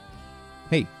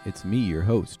Hey, it's me, your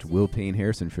host, Will Payne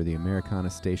Harrison for the Americana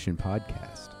Station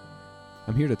podcast.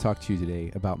 I'm here to talk to you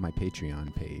today about my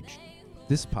Patreon page.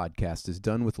 This podcast is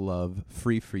done with love,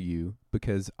 free for you,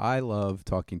 because I love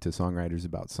talking to songwriters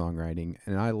about songwriting,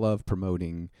 and I love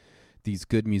promoting these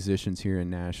good musicians here in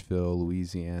Nashville,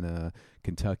 Louisiana,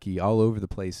 Kentucky, all over the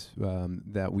place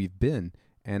that we've been.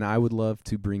 And I would love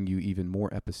to bring you even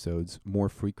more episodes more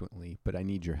frequently, but I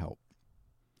need your help.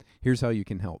 Here's how you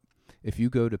can help. If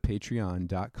you go to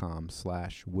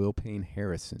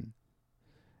patreon.com/WillPayneHarrison,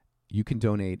 you can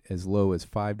donate as low as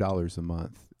 $5 a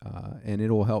month, and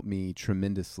it'll help me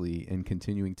tremendously in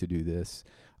continuing to do this,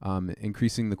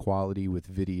 increasing the quality with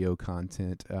video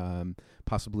content,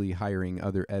 possibly hiring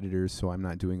other editors so I'm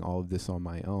not doing all of this on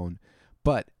my own.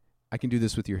 But I can do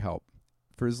this with your help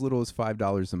for as little as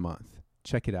 $5 a month.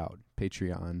 Check it out,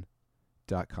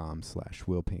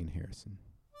 patreon.com/WillPayneHarrison.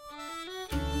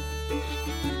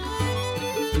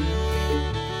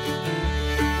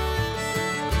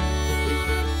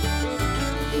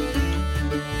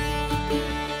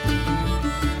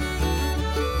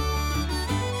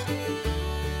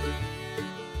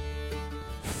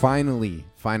 Finally,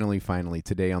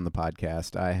 today on the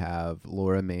podcast, I have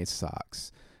Laura Mae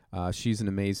Sachs. She's an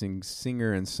amazing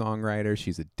singer and songwriter.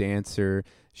 She's a dancer.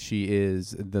 She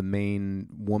is the main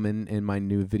woman in my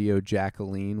new video,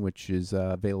 Jacqueline, which is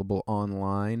available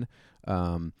online.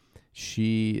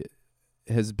 She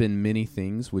has been many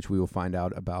things, which we will find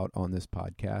out about on this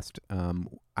podcast.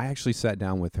 I actually sat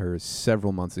down with her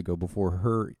several months ago before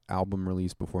her album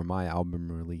release, before my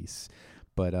album release.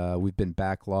 But we've been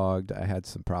backlogged. I had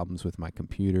some problems with my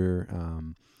computer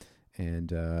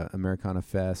and Americana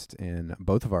Fest, and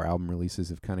both of our album releases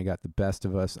have kind of got the best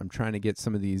of us. I'm trying to get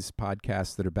some of these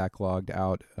podcasts that are backlogged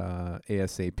out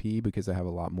ASAP because I have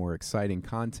a lot more exciting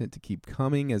content to keep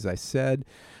coming. As I said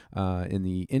in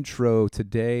the intro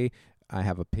today, I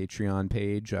have a Patreon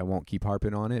page. I won't keep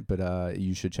harping on it, but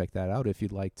you should check that out if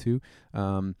you'd like to.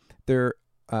 There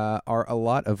are a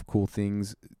lot of cool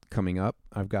things coming up.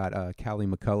 I've got Callie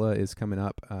McCullough is coming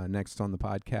up next on the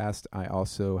podcast. I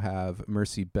also have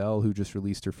Mercy Bell, who just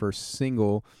released her first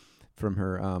single from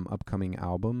her upcoming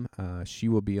album. She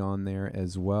will be on there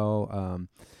as well.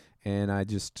 And I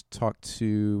just talked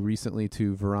recently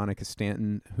to Veronica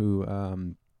Stanton, who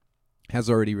has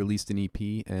already released an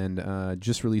EP and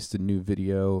just released a new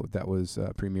video that was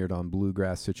premiered on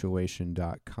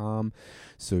bluegrasssituation.com.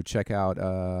 So check out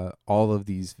all of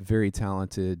these very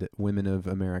talented women of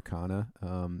Americana.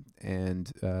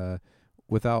 And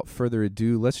without further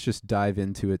ado, let's just dive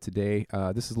into it today.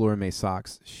 This is Laura Mae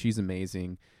Sachs. She's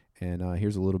amazing. And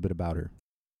here's a little bit about her.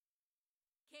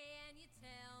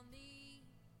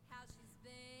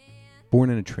 Born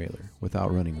in a trailer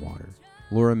without running water,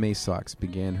 Laura Mae Sachs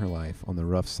began her life on the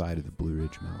rough side of the Blue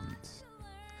Ridge Mountains.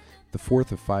 The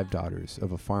fourth of 5 daughters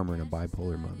of a farmer and a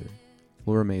bipolar mother,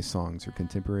 Laura Mae's songs are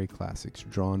contemporary classics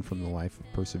drawn from the life of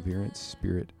perseverance,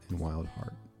 spirit, and wild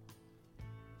heart.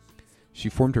 She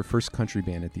formed her first country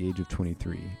band at the age of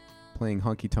 23, playing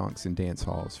honky-tonks in dance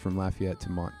halls from Lafayette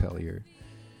to Montpelier.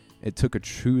 It took a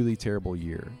truly terrible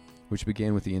year, which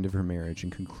began with the end of her marriage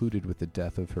and concluded with the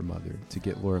death of her mother, to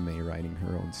get Laura Mae writing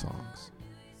her own songs.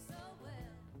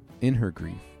 In her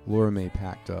grief, Laura Mae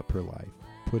packed up her life,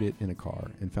 put it in a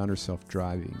car, and found herself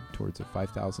driving towards a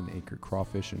 5,000-acre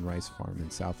crawfish and rice farm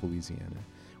in South Louisiana,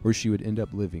 where she would end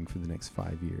up living for the next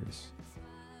 5 years.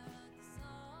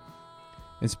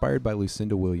 Inspired by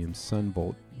Lucinda Williams, Son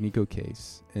Volt, Nico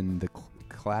Case, and the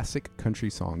classic country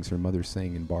songs her mother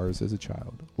sang in bars as a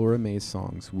child, Laura Mae's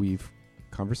songs weave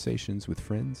conversations with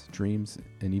friends, dreams,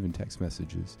 and even text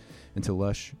messages into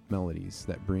lush melodies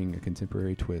that bring a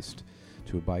contemporary twist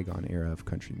to a bygone era of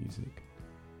country music.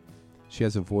 She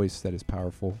has a voice that is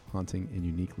powerful, haunting, and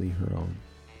uniquely her own.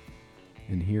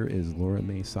 And here is Laura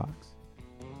Mae Sachs.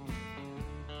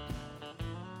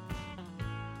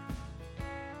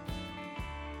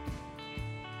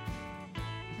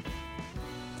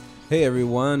 Hey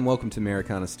everyone, welcome to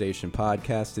Americana Station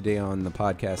Podcast. Today on the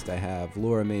podcast I have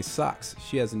Laura Mae Sachs.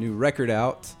 She has a new record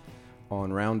out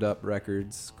on Roundup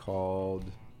Records called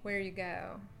Where You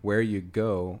Go. Where You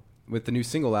Go, with the new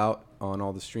single out on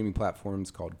all the streaming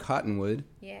platforms called Cottonwood.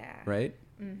 Yeah. Right?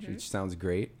 Mm-hmm. Which sounds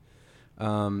great.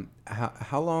 How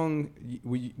long,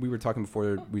 we were talking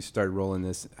before we started rolling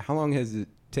this, how long has it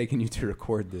taken you to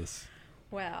record this?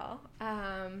 Well,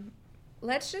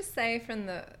 let's just say from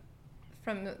the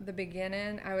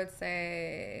beginning, I would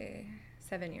say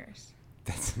 7 years.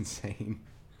 That's insane.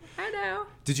 I know.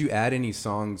 Did you add any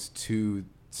songs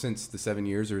since the 7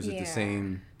 years, or is it the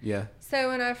same? Yeah. So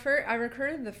when I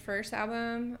recorded the first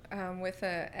album with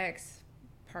an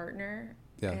ex-partner,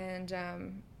 and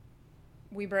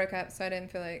we broke up, so I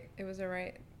didn't feel like it was the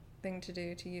right thing to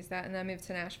do to use that. And then I moved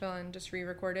to Nashville and just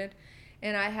re-recorded.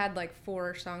 And I had like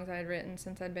 4 songs I had written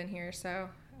since I'd been here, so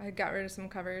I got rid of some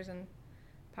covers and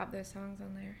popped those songs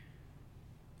on there.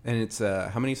 And it's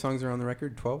how many songs are on the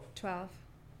record? 12? 12.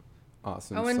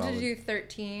 Awesome. I wanted solid. to do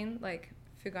 13, like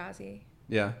Fugazi,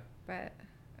 Yeah. but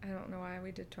I don't know why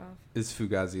we did 12. Is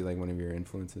Fugazi like one of your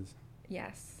influences?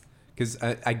 Yes. Because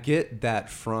I get that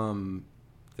from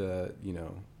the,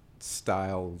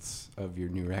 styles of your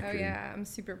new record. Oh, yeah. I'm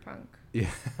super punk.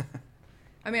 Yeah.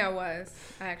 I mean, I was.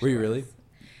 I actually Were you really?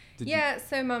 Yeah,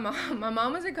 so my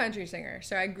mom was a country singer.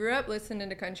 So I grew up listening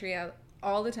to country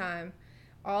all the time.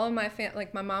 All of my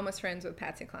my mom was friends with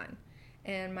Patsy Cline.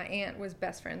 And my aunt was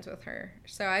best friends with her.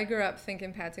 So I grew up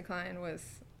thinking Patsy Cline was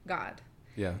God.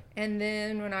 Yeah. And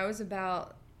then when I was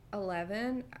about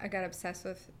 11, I got obsessed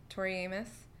with Tori Amos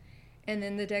and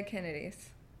then the Dead Kennedys.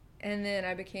 And then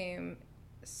I became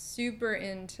super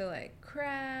into like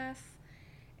Crass,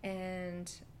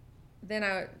 and then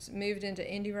I moved into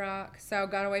indie rock. So I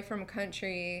got away from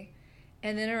country.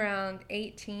 And then around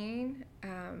 18,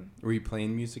 were you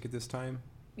playing music at this time?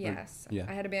 yes, yeah.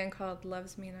 I had a band called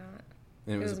Loves Me Not.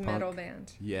 And It was a punk metal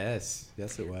band. Yes,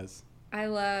 it was. I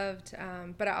loved,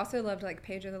 but I also loved like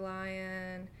Page of the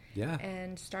Lion Yeah.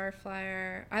 and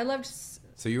Starflyer. I loved.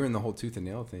 So you were in the whole Tooth and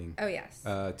Nail thing. Oh yes.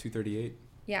 238.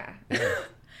 Yeah. Yeah.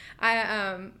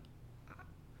 I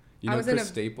You know, was in Chris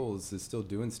a- Staples is still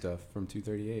doing stuff from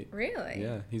 238. Really?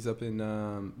 Yeah, he's up in.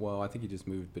 I think he just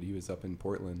moved, but he was up in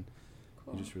Portland.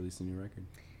 Cool. He just released a new record.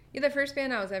 Yeah, the first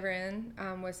band I was ever in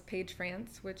was Page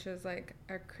France, which was like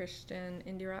a Christian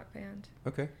indie rock band.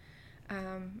 Okay.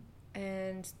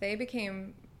 And they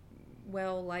became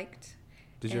well liked.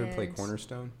 Did you ever play And-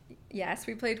 Cornerstone? Yes,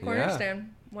 we played Yeah.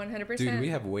 Cornerstone, 100%. Dude, we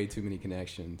have way too many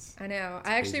connections. I know. It's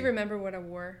I actually crazy. remember what I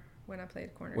wore when I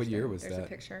played Cornerstone. year was There's that? a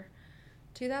picture.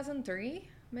 2003,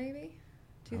 maybe?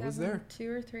 I was there.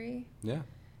 2002 or 3. Yeah.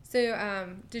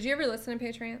 So, did you ever listen to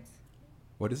Page France?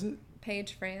 What is it?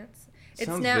 Page France.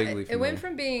 Sounds now vaguely it went familiar.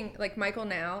 from being like Michael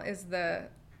Now is the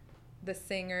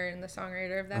singer and the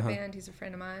songwriter of that Uh-huh. band. He's a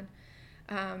friend of mine.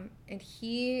 And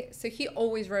he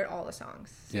always wrote all the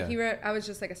songs. So Yeah. I was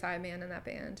just like a side man in that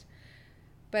band.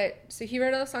 But so he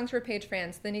wrote all the songs for Page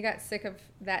France. Then he got sick of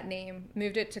that name,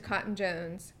 moved it to Cotton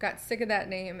Jones, got sick of that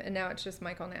name, and now it's just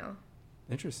Michael Now.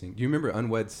 Interesting. Do you remember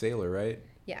Unwed Sailor, right?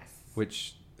 Yes.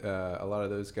 Which a lot of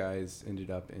those guys ended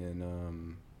up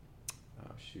in.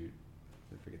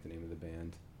 I forget the name of the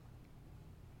band.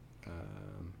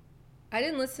 I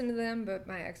didn't listen to them, but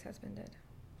my ex-husband did.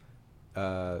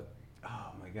 Oh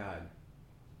my God,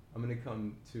 I'm gonna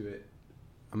come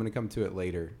to it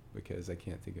later because I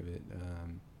can't think of it.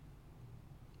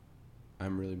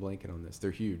 I'm really blanking on this.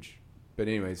 They're huge, but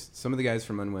anyways, some of the guys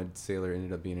from Unwed Sailor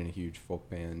ended up being in a huge folk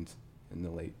band in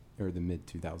the mid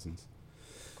 2000s.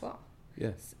 Cool.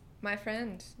 Yes. My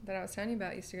friend that I was telling you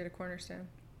about used to go to Cornerstone.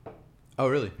 Oh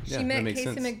really? She Yeah, met that makes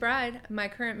Casey sense. McBride, my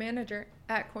current manager,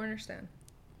 at Cornerstone.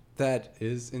 That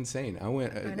is insane. I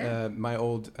went. I know. My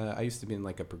old. I used to be in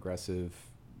like a progressive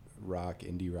rock,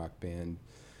 indie rock band,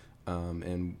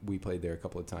 and we played there a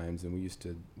couple of times. And we used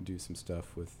to do some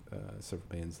stuff with several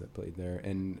bands that played there.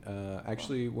 And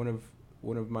actually, one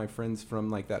of my friends from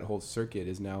like that whole circuit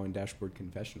is now in Dashboard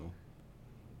Confessional.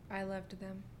 I loved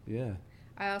them. Yeah.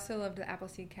 I also loved the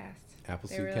Appleseed Cast.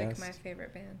 Appleseed They were Cast. like my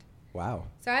favorite band. Wow.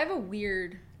 So I have a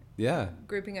weird Yeah.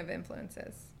 grouping of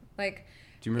influences. Like,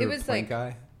 Do you remember was Plank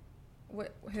like- Eye?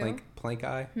 who? Plank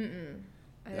Eye.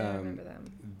 I don't remember them.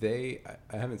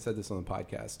 I haven't said this on the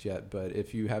podcast yet, but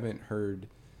if you haven't heard,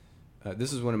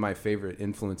 this is one of my favorite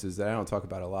influences that I don't talk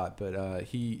about a lot, but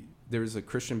there was a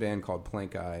Christian band called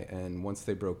Plank Eye, and once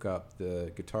they broke up,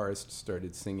 the guitarist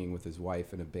started singing with his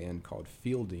wife in a band called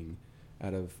Fielding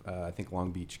out of, I think,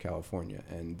 Long Beach, California,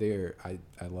 and I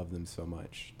love them so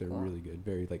much. They're Cool. really good,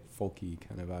 very like folky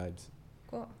kind of vibes.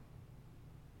 Cool.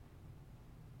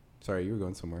 Sorry, you were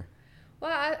going somewhere.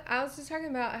 Well, I was just talking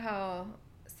about how,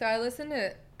 so I listened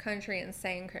to country and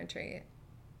sang country,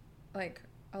 like,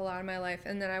 a lot of my life.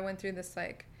 And then I went through this,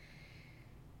 like,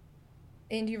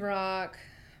 indie rock,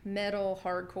 metal,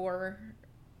 hardcore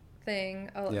thing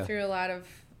Yeah. through a lot of,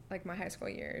 like, my high school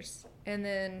years. And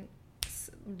then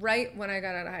right when I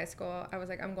got out of high school, I was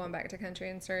like, I'm going back to country,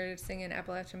 and started singing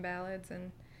Appalachian ballads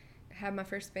and had my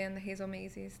first band, the Hazel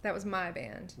Maisies. That was my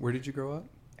band. Where did you grow up?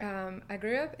 I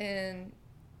grew up in...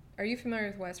 Are you familiar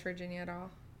with West Virginia at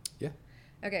all? Yeah.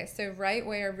 Okay, so right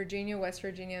where Virginia, West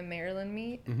Virginia, and Maryland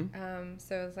meet. Mm-hmm.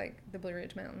 So it's like the Blue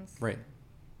Ridge Mountains. Right.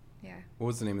 Yeah. What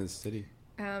was the name of the city?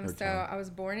 So town? I was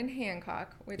born in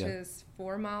Hancock, which Yeah. is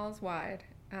 4 miles wide.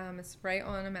 It's right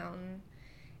on a mountain.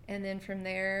 And then from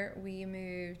there, we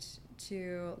moved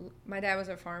to, my dad was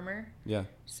a farmer. Yeah.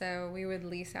 So we would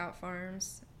lease out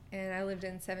farms. And I lived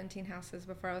in 17 houses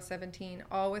before I was 17,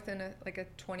 all within a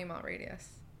 20-mile radius.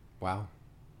 Wow.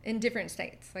 In different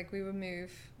states. Like we would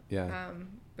move Yeah.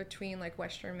 between like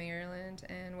Western Maryland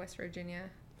and West Virginia.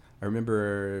 I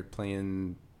remember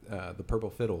playing the Purple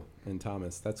Fiddle in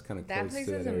Thomas. That's kind of That close place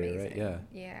to is that area, amazing. right?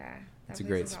 Yeah. Yeah. It's a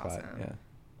great spot. Awesome. Yeah.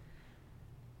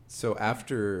 So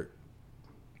after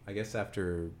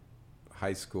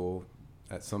high school,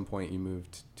 at some point you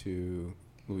moved to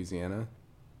Louisiana.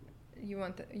 You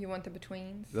want the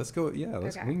betweens? Let's go. Yeah,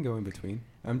 Okay. We can go in between.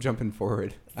 I'm jumping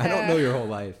forward. I don't know your whole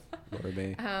life, Laura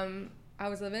May. I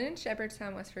was living in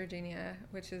Shepherdstown, West Virginia,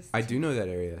 which is... I do know that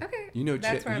area. Okay. You know,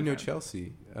 that's where I'm from.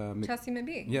 Chelsea. Chelsea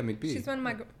McBee. Yeah, McBee. She's one of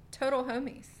my total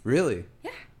homies. Really?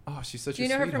 Yeah. Oh, she's such a Do you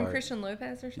know her sweetheart. from Christian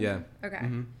Lopez or something? Yeah. Okay.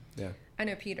 Mm-hmm. Yeah. I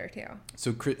know Peter, too.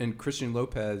 So, and Christian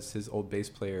Lopez, his old bass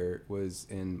player, was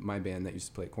in my band that used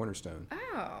to play at Cornerstone.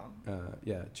 Oh.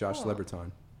 Yeah, Josh Cool.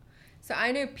 Leberton. So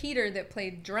I know Peter that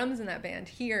played drums in that band.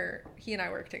 He and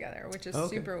I work together, which is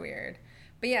super weird.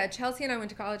 But yeah, Chelsea and I went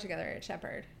to college together at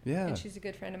Shepherd. Yeah. And she's a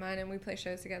good friend of mine, and we play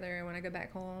shows together. And when I go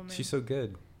back home, She's so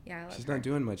good. Yeah, I love She's her. not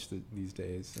doing much these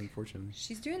days, unfortunately.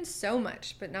 She's doing so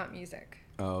much, but not music.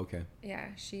 Oh, okay. Yeah,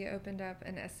 she opened up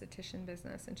an esthetician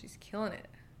business, and she's killing it.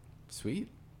 Sweet.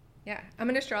 Yeah, I'm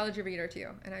an astrology reader too,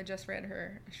 and I just read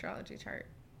her astrology chart.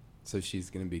 So she's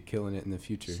going to be killing it in the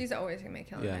future. She's always gonna be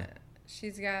killing it.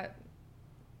 She's got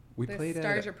We the played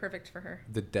stars at are perfect for her.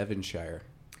 the Devonshire.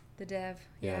 The Dev,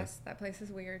 Yeah. yes, that place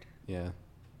is weird. Yeah.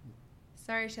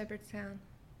 Sorry, Shepherdstown.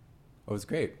 Oh, it's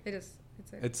great. It is.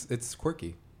 It's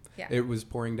quirky. Yeah. It was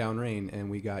pouring down rain,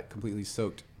 and we got completely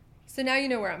soaked. So now you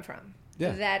know where I'm from.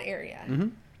 Yeah. That area. Mm-hmm.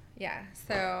 Yeah.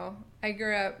 So I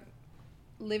grew up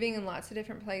living in lots of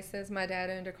different places. My dad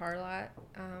owned a car lot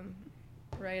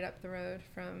right up the road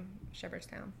from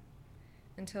Shepherdstown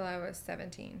until I was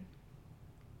 17.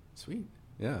 Sweet.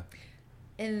 Yeah.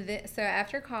 And so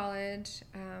after college...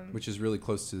 Which is really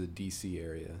close to the D.C.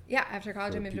 area. Yeah, after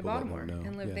college For I moved to people that Baltimore don't know,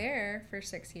 and lived yeah. there for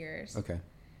 6 years. Okay.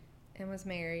 And was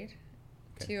married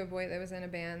to a boy that was in a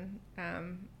band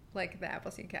like the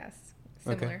Appleseed Cast.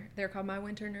 Similar. Okay. They're called My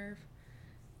Winter Nerve.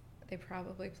 They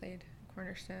probably played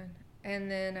Cornerstone. And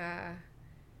then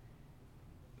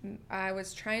I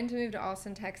was trying to move to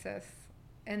Austin, Texas.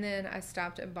 And then I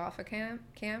stopped at Boffa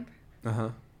Camp Uh-huh.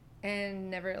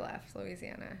 and never left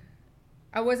Louisiana.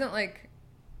 I wasn't like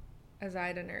a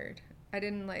Zyda nerd. I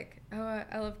didn't like,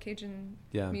 I love Cajun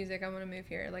music. I want to move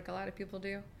here like a lot of people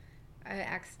do. I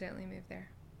accidentally moved there.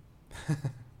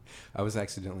 I was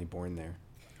accidentally born there.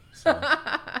 So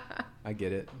I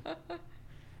get it.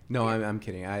 No, I'm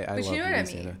kidding. I But love you know what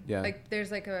Louisiana. I mean? Yeah. Like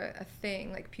there's like a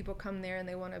thing, like people come there and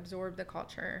they want to absorb the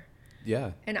culture.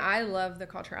 Yeah. And I love the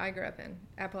culture I grew up in,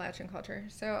 Appalachian culture.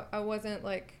 So I wasn't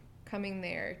like coming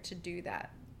there to do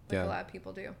that like a lot of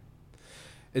people do.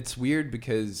 It's weird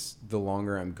because the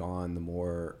longer I'm gone, the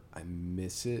more I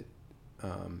miss it.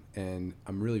 And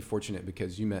I'm really fortunate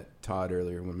because you met Todd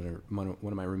earlier, one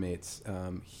of my roommates.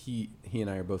 He and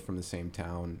I are both from the same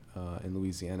town in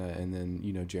Louisiana, and then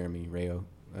you know Jeremy Rayo,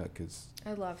 because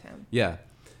I love him. Yeah,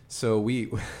 so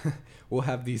we'll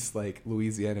have these like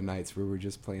Louisiana nights where we're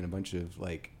just playing a bunch of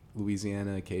like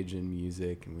Louisiana Cajun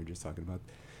music, and we're just talking about.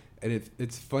 And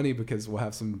it's funny because we'll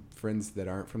have some friends that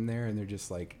aren't from there, and they're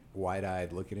just like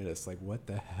wide-eyed looking at us like, what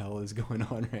the hell is going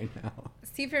on right now?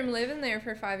 See, from living there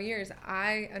for 5 years,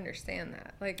 I understand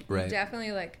that. Like, Right. you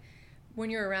definitely, like, when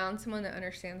you're around someone that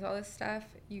understands all this stuff,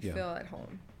 you Yeah. feel at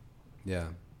home. Yeah.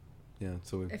 Yeah.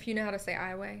 So If you know how to say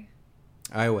Iowa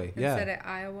Iowa. Yeah. instead of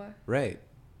Iowa, Right.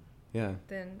 Yeah.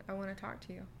 then I want to talk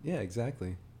to you. Yeah,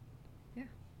 exactly.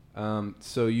 Yeah.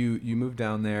 So you moved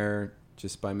down there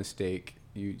just by mistake.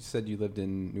 You said you lived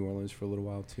in New Orleans for a little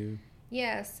while too.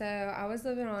 Yeah, so I was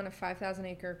living on a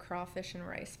 5,000-acre crawfish and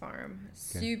rice farm,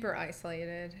 super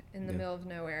isolated in the middle of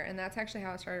nowhere, and that's actually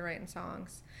how I started writing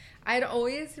songs. I had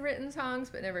always written songs,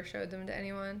 but never showed them to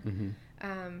anyone.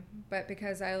 Mm-hmm. But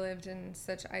because I lived in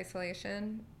such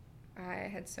isolation, I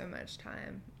had so much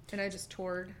time, and I just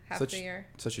toured half the year.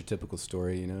 Such a typical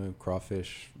story, you know,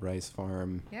 crawfish, rice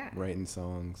farm, writing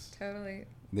songs. Totally.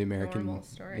 The American normal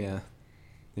story. Yeah.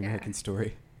 The American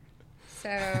story.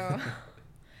 So,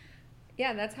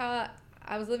 yeah, that's how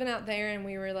I was living out there, and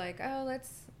we were like, oh,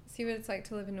 let's see what it's like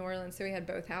to live in New Orleans. So we had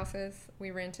both houses.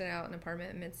 We rented out an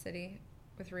apartment in Mid-City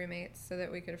with roommates so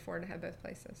that we could afford to have both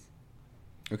places.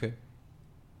 Okay.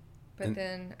 But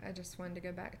then I just wanted to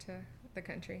go back to the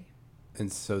country.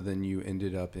 And so then you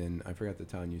ended up in, I forgot the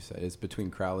town you said. It's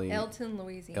between Crowley and Elton,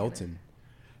 Louisiana. Elton.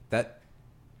 That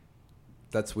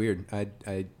That's weird.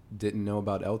 I didn't know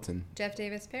about Elton. Jeff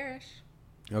Davis Parish.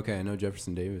 Okay, I know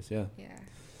Jefferson Davis. Yeah. Yeah.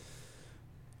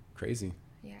 Crazy.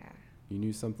 Yeah. You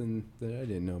knew something that I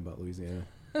didn't know about Louisiana.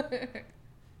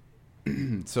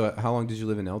 So how long did you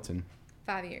live in Elton?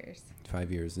 5 years.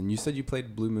 5 years. And you said you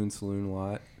played Blue Moon Saloon a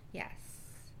lot? Yes.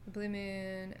 Blue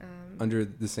Moon. Under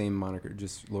the same moniker,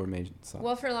 just Laura May Sox?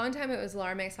 Well, for a long time it was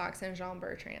Laura May Sox and Jean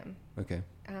Bertram. Okay.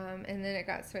 And then it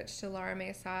got switched to Laura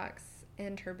May Sox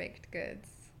and Her Baked Goods.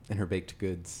 And Her Baked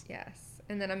Goods. Yes.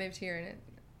 And then I moved here,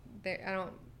 and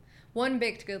one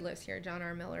baked good lives here, John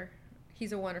R. Miller.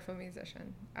 He's a wonderful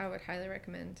musician. I would highly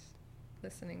recommend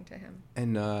listening to him.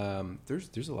 And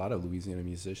there's a lot of Louisiana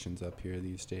musicians up here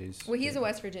these days. Well, he's a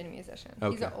West Virginia musician.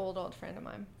 Okay. He's an old friend of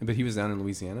mine. But he was down in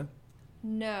Louisiana?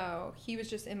 No, he was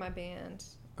just in my band.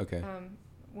 Okay.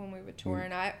 When we would tour,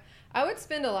 and I would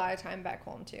spend a lot of time back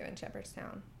home too in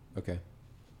Shepherdstown. Okay.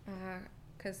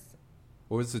 Because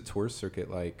what was the tour circuit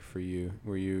like for you?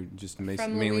 Were you just from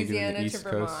mainly Louisiana doing the East to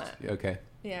Coast? Vermont. Okay.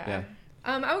 Yeah.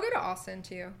 I would go to Austin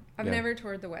too. I've Yeah. never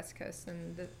toured the West Coast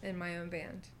in my own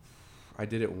band. I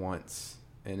did it once,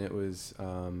 and it was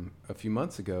a few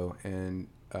months ago, and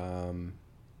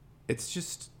it's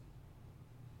just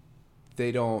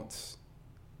they don't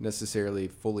necessarily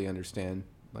fully understand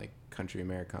like country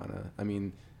Americana. I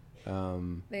mean,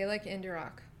 They like indie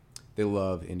rock. they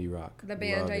love indie rock. The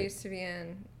band Love I it. used to be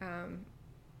in,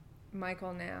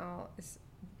 Michael now is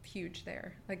huge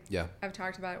there. Like, Yeah. I've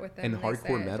talked about it with them. And they say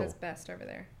hardcore metal. It does best over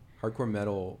there. Hardcore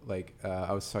metal, like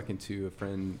I was talking to a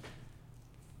friend.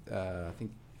 I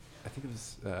think it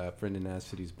was a friend in As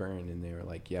Cities Burn, and they were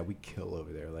like, "Yeah, we kill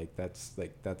over there. Like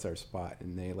that's our spot."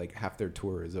 And they like half their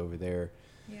tour is over there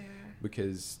Yeah.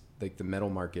 because like the metal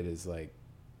market is like,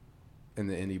 and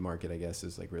the indie market I guess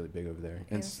is like really big over there,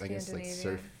 and I guess like Scandinavia.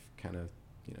 surf kind of,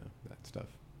 that stuff.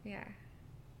 Yeah.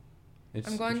 It's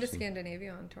I'm going to interesting.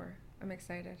 Scandinavia on tour. I'm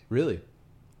excited. Really?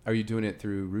 Are you doing it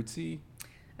through Rootsy?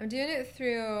 I'm doing it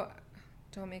through.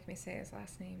 Don't make me say his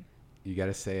last name. You got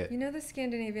to say it. You know, the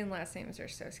Scandinavian last names are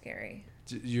so scary.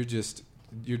 You're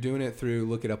doing it through.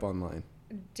 Look it up online.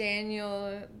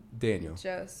 Daniel. Daniel.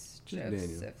 Josephs. Daniel.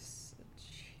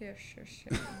 You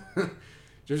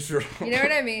know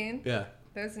what I mean? Yeah.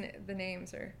 The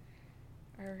names are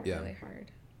Yeah. really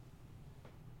hard.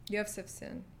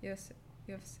 Josefsson.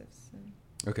 Josefsson.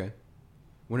 Okay.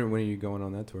 When are you going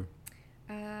on that tour?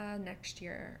 Next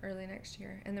year, early next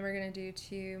year, and then we're gonna do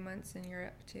 2 months in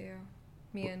Europe too.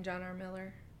 Me and John R.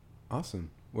 Miller. Awesome.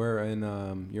 Where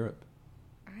in Europe?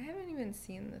 I haven't even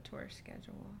seen the tour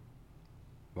schedule.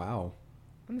 Wow.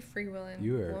 I'm a freewheeling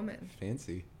You are woman.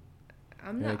 fancy.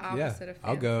 I'm You're the like, yeah, opposite of fancy.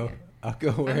 I'll go. I'll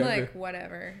go wherever. I'm like,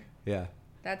 whatever. Yeah.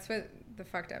 That's what the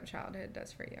fucked up childhood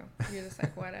does for you. You're just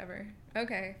like, whatever.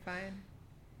 Okay, fine.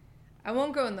 I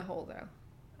won't go in the hole though.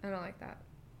 I don't like that.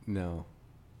 No.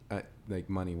 Like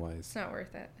money wise. It's not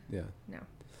worth it. Yeah.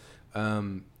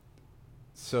 No.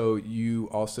 So you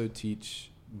also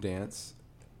teach dance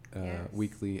Yes.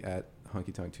 weekly at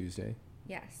Honky Tonk Tuesday,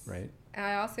 Yes. right?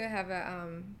 I also have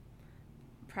a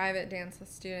private dance with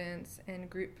students and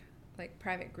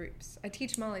private groups. I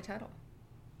teach Molly Tuttle.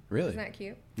 Really? Isn't that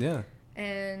cute? Yeah.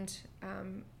 And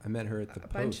I met her at the a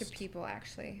Post. bunch of people,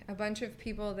 actually. A bunch of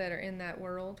people that are in that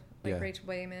world, like Yeah. Rachel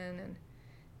Wayman, and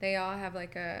they all have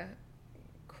like a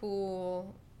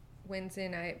cool Wednesday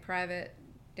night private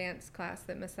dance class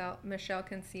that Michelle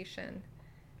Conceition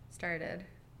started.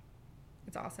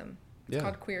 It's awesome. It's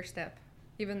called Queer Step,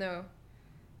 even though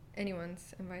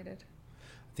anyone's invited.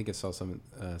 I think I saw something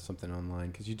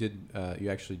online because you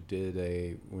actually did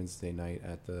a Wednesday night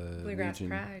at the Bluegrass Legion.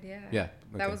 Pride, yeah. Yeah.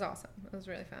 That okay. was awesome. It was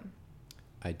really fun.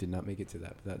 I did not make it to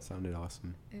that, but that sounded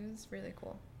awesome. It was really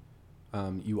cool.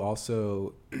 You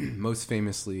also, most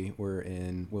famously, were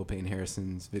in Will Payne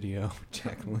Harrison's video,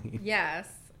 Jacqueline. Yes.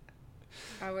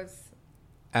 I was.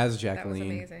 As Jacqueline. That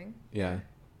was amazing. Yeah.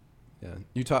 Yeah.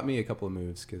 You taught me a couple of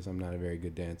moves because I'm not a very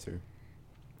good dancer,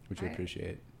 which I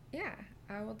appreciate. Yeah.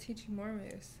 I will teach you more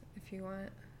moves if you want.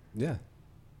 Yeah.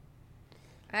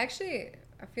 I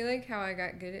feel like how I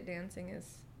got good at dancing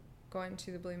is going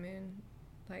to the Blue Moon,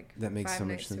 like That makes 5 so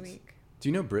much nights sense. a week. Do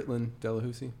you know Britlin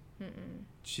Delahousie? Mm-mm.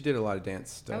 She did a lot of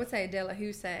dance stuff. I would say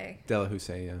Delahousie.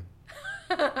 Delahousie,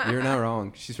 yeah. You're not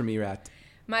wrong. She's from Erat.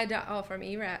 My dog, from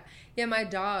Erat. Yeah, my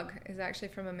dog is actually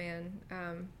from a man,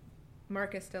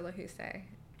 Marcus Delahousie.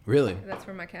 Really? That's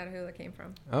where my Catahoula came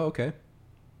from. Oh, okay.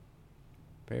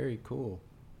 Very cool.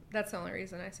 That's the only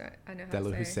reason I know how to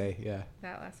Delahousie, say yeah.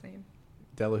 that last name.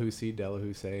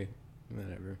 Delahousie,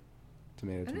 whatever.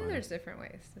 Tomato, I know tomato. there's different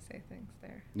ways to say things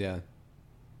there. Yeah.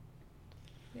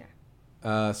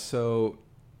 Yeah. So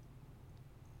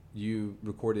you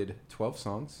recorded 12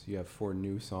 songs. You have 4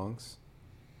 new songs.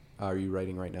 Are you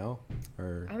writing right now?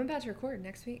 Or I'm about to record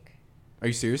next week. are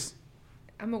you serious?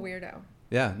 I'm a weirdo.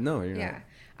 Yeah, no, you're Yeah. not.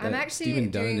 I'm actually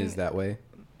Stephen Dunn doing, is that way.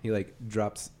 He like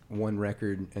drops one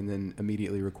record and then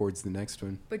immediately records the next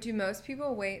one. But do most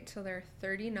people wait till they're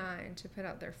 39 to put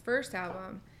out their first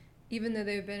album, even though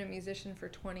they've been a musician for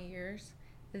 20 years,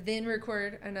 then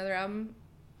record another album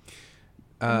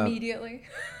immediately?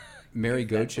 Mary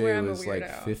That's where I'm Gauthier a was like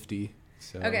weirdo. 50.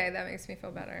 So Okay, that makes me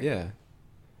feel better. yeah.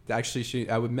 Actually,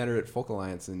 I would met her at Folk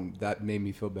Alliance, and that made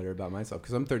me feel better about myself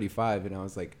because I'm 35, and I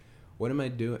was like, "What am I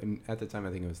doing?" And at the time,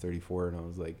 I think I was 34, and I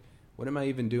was like, "What am I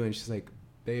even doing?" She's like,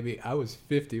 "Baby, I was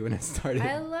 50 when I started."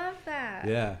 I love that.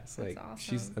 Yeah, it's That's like awesome.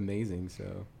 she's amazing,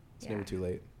 so it's never Yeah. too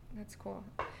late. That's cool.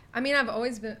 I mean, I've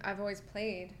always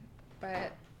played,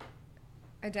 but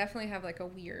I definitely have like a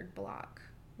weird block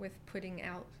with putting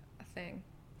out a thing.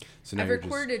 So now I've you're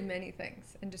recorded many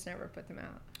things and just never put them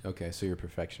out. okay, so you're a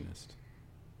perfectionist.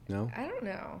 No? I don't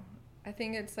know. I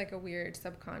think it's like a weird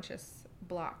subconscious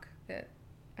block that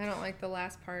I don't like the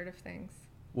last part of things.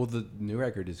 Well, the new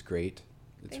record is great.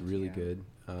 It's Thank really you. good.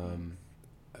 I'm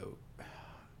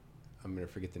gonna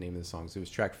forget the name of the songs. It was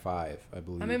track 5, I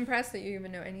believe. I'm impressed that you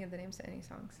even know any of the names to any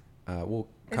songs. Well,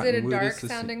 Is Cotton it a Wood dark the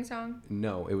sounding song?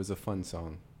 No, it was a fun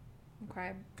song,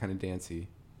 Okay. kind of dancey.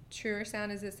 Truer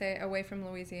sound, does it say Away from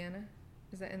Louisiana?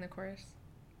 Is that in the chorus?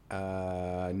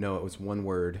 No, it was one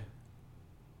word.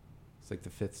 It's like the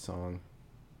 5th song.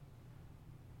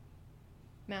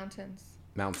 Mountains.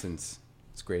 Mountains.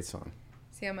 It's a great song.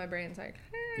 See how my brain's like,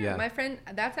 Yeah. My friend,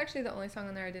 that's actually the only song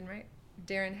on there I didn't write.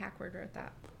 Darren Hackward wrote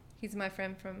that. He's my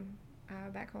friend from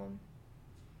back home.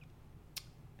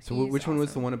 So He's which one was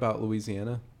the awesome. one about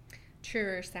Louisiana?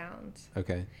 Truer Sound.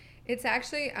 Okay. It's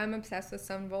actually, I'm obsessed with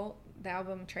Sunvolt, the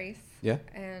album Trace. Yeah.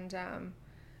 And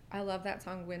I love that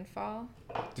song Windfall.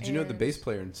 Did you know the And bass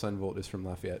player in Sunvolt is from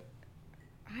Lafayette?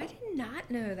 I did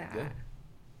not know that. Yeah.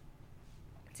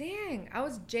 Dang, I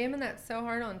was jamming that so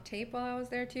hard on tape while I was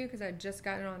there too, because I just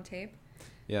got it on tape.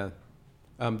 Yeah.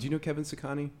 Do you know Kevin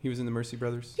Sakani? He was in the Mercy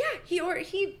Brothers. Yeah, he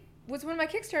was one of my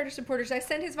Kickstarter supporters. I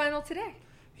sent his vinyl today.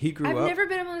 He grew I've up. never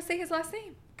been able to say his last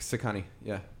name. Sakani.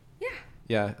 Yeah. Yeah,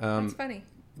 Yeah. that's funny.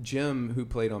 Jim, who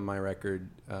played on my record,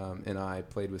 and I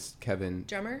played with Kevin.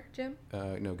 Drummer, Jim?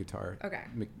 No, guitar. Okay.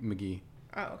 McGee.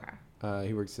 Oh, okay.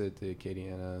 He works at the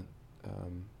Acadiana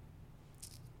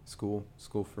school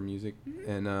for music, Mhm.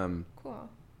 and Cool.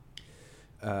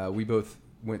 we both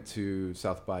went to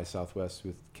South by Southwest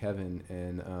with Kevin,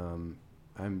 and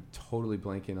I'm totally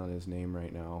blanking on his name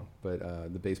right now, but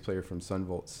the bass player from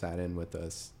Sunvolt sat in with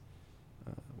us,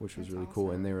 which was That's really cool,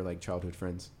 awesome. and they were like childhood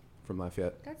friends from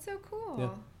Lafayette. That's so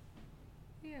cool.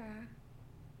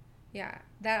 Yeah.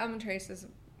 That album Trace is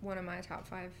one of my top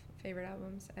 5 favorite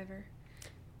albums ever.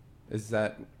 Is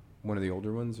that one of the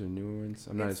older ones or newer ones?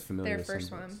 I'm not It's as familiar their with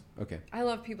first Sunvolt's. one. Okay. I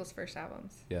love people's first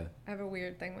albums. Yeah. I have a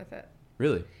weird thing with it.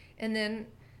 Really? And then,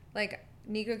 like,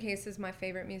 Nico Case is my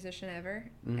favorite musician ever.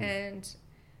 Mm. And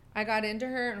I got into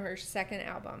her on her second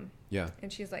album. Yeah.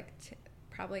 And she's like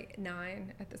probably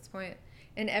 9 at this point.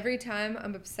 And every time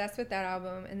I'm obsessed with that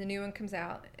album and the new one comes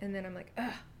out. And then I'm like,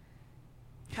 ugh,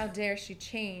 how dare she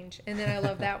change? And then I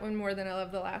love that one more than I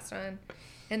love the last one.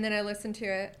 And then I listen to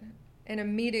it and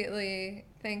immediately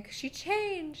think, she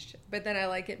changed. But then I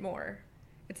like it more.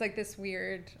 It's like this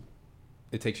weird...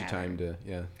 It takes you time to,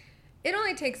 yeah. It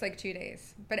only takes like 2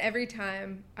 days, but every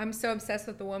time I'm so obsessed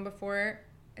with the one before,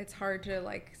 it's hard to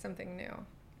like something new.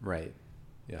 Right.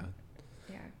 Yeah.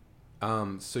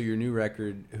 Yeah. So your new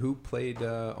record, who played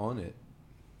on it?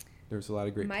 There was a lot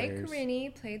of great players. Mike Rennie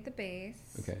played the bass.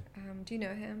 Okay. Do you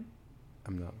know him?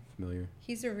 I'm not familiar.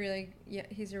 He's a really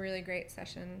great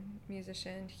session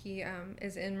musician. He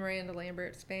is in Miranda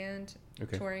Lambert's band,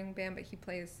 Okay. touring band, but he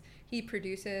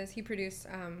produced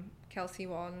Kelsey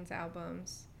Walden's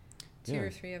albums, 2 Yeah. or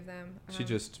 3 of them. She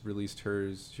just released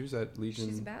hers. She was at Legion.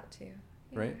 She's about to.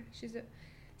 Yeah, Right?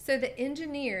 So the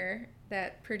engineer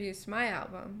that produced my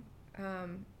album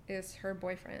is her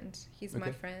boyfriend. He's my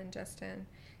Okay. friend, Justin.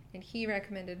 And he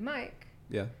recommended Mike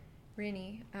Yeah.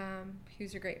 Rennie,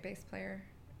 who's a great bass player.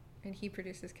 And he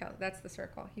produces that's The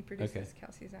Circle. He produces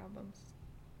Kelsey's albums.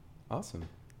 Awesome.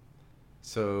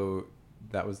 So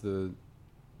that was the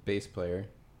bass player.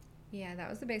 Yeah, that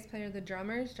was the bass player. The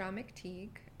drummer is John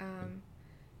McTeague,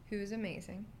 who's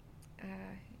amazing.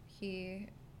 He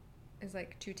is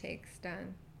like 2 takes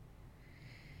done.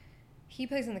 He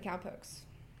plays in the Cowpokes.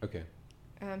 Okay.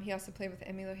 He also played with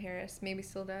Emmylou Harris, maybe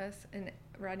still does, and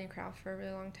Rodney Crowell for a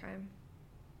really long time.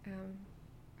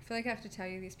 I feel like I have to tell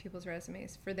you these people's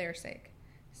resumes for their sake.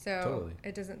 So Totally.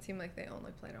 it doesn't seem like they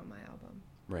only played on my album.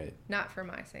 Right. Not for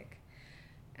my sake.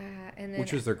 And then,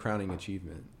 Which was their crowning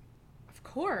achievement. of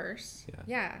course. Yeah.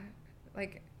 Yeah.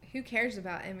 Like, who cares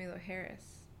about Emmylou Harris?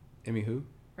 Emmy who?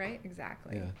 Right?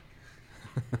 Exactly.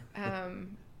 Yeah.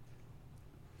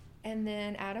 And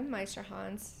then Adam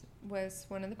Meisterhans was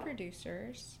one of the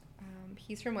producers.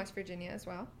 He's from West Virginia as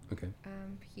well. Okay.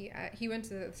 He went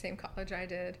to the same college I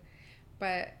did,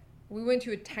 but we went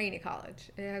to a tiny college.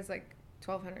 It has like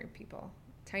 1,200 people.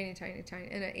 Tiny, tiny,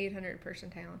 tiny. In an 800-person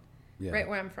town. Yeah. Right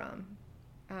where I'm from.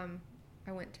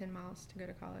 I went 10 miles to go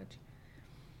to college.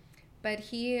 But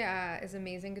he is an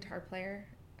amazing guitar player.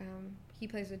 He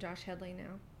plays with Josh Headley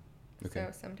now. Okay.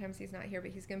 So sometimes he's not here,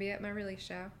 but he's going to be at my release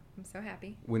show. I'm so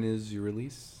happy. When is your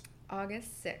release?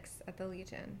 August 6th at the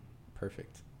Legion.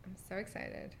 Perfect. I'm so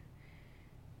excited.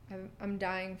 I'm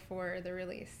dying for the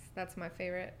release. That's my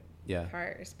favorite Yeah.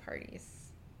 part is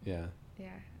parties. Yeah. Yeah.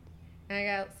 And I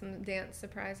got some dance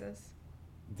surprises.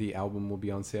 The album will be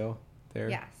on sale there?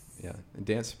 Yes. Yeah. And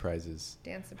dance surprises.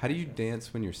 Dance surprises. How do you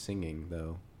dance when you're singing,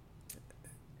 though?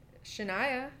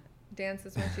 Shania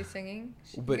dances when she's singing.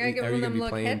 But you gotta get are one you of going them to be little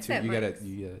playing headset too? mics.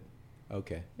 You gotta,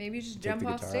 okay. Maybe you just Take jump the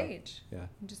off guitar out. stage. Yeah.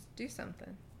 And just do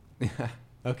something. Yeah.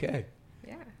 Okay.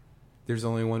 Yeah. There's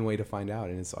only one way to find out,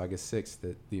 and it's August 6th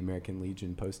at the American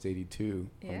Legion Post 82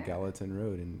 Yeah. on Gallatin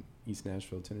Road in East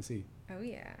Nashville, Tennessee. Oh,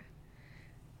 yeah.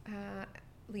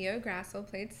 Leo Grassel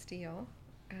played steel.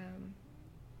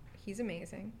 He's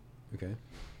amazing. Okay.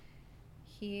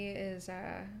 He is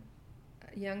a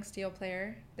young steel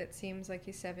player that seems like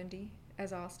he's 70,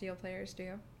 as all steel players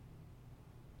do.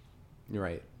 You're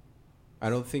right. I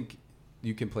don't think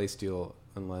you can play steel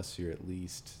unless you're at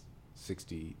least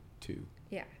 62.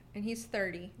 Yeah, and he's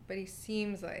 30, but he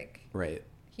seems like Right.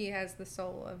 he has the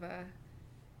soul of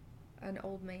an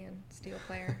old man steel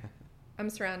player. I'm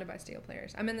surrounded by steel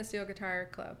players. I'm in the steel guitar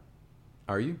club.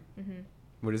 Are you? Mm-hmm.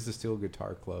 What is the Steel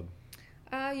Guitar Club?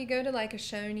 You go to like a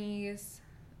Shoney's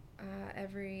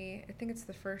every, I think it's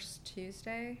the first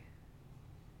Tuesday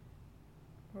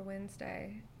or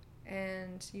Wednesday,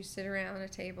 and you sit around a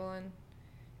table and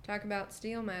talk about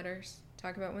steel matters.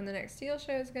 Talk about when the next steel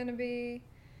show is going to be.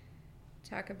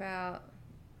 Talk about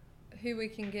who we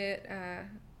can get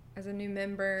as a new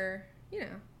member, you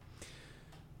know.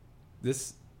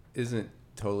 This isn't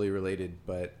totally related,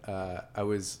 but I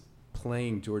was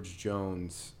playing George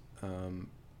Jones, and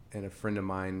a friend of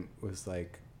mine was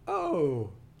like,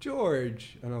 "Oh,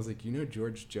 George," and I was like, "You know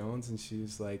George Jones?" And she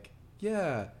was like,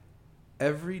 "Yeah,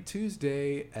 every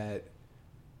Tuesday at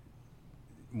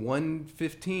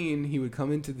 1:15 he would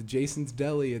come into the Jason's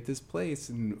Deli at this place,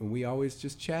 and we always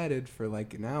just chatted for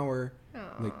like an hour."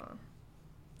 Aww. Like,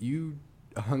 you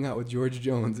hung out with George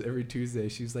Jones every Tuesday.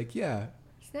 She's like, "Yeah."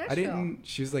 Nashville.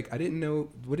 She was like, I didn't know,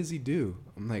 what does he do?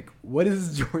 I'm like, what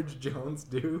does George Jones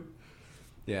do?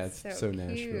 Yeah, it's so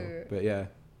Nashville. cute. But yeah,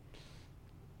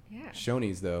 Yeah.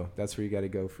 Shoney's though, that's where you got to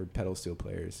go for pedal steel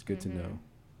players. Good to know.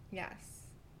 Yes.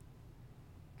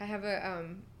 I have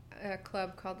a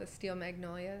club called the Steel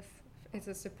Magnolias. It's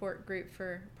a support group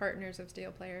for partners of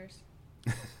steel players.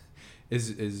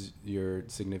 Is your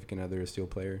significant other a steel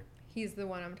player? He's the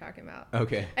one I'm talking about.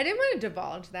 Okay. I didn't want to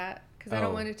divulge that because I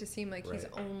don't Oh, want it to seem like he's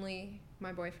right. only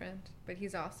my boyfriend, but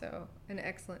he's also an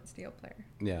excellent steel player.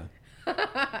 Yeah.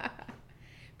 But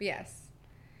yes,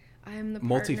 I am the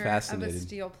partner of a Multifaceted.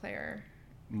 steel player.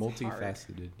 It's hard.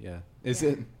 Multifaceted. Yeah. Is Yeah,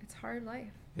 it? It's hard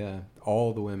life. Yeah.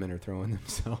 All the women are throwing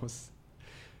themselves.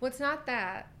 Well, it's not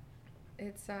that.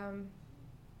 It's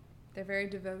they're very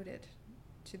devoted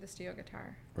to the steel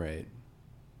guitar. Right.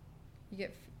 You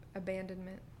get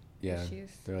abandonment Yeah. issues.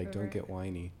 They're like, over don't it. get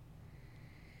whiny.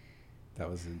 That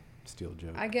was a steel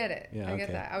joke. I get it. Yeah, I get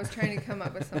okay. that. I was trying to come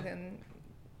up with something,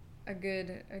 a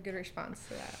good response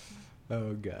to that.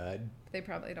 Oh God. They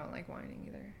probably don't like whining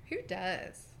either. Who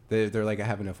does? They're like, I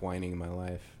have enough whining in my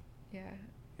life. Yeah.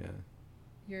 Yeah.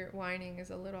 Your whining is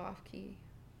a little off key.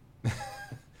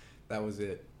 That was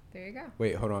it. There you go.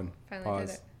 Wait, hold on. Finally Pause.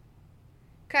 did it.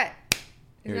 Cut. Here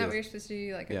Isn't it that is. what you're supposed to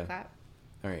do? Like a Yeah. clap?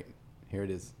 All right. Here it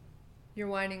is. Your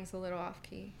whining's a little off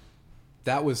key.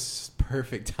 That was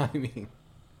perfect timing.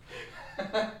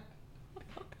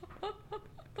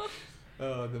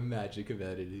 Oh, the magic of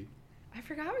editing. I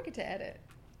forgot we get to edit.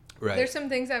 Right. There's some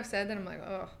things I've said that I'm like,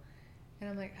 oh. And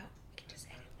I'm like, oh, we can just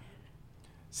edit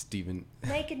Stephen. that.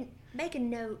 Make a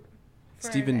note. for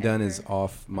Stephen the Dunn is editor.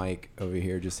 off mic over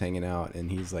here just hanging out, and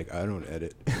he's like, I don't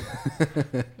edit.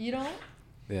 You don't?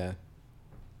 Yeah.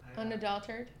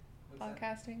 Unadulterated What's that?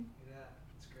 podcasting? Yeah,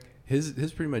 it's great.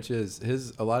 His pretty much is.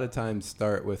 His a lot of times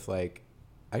start with like,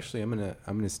 actually I'm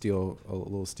gonna steal a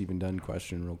little Stephen Dunn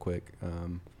question real quick.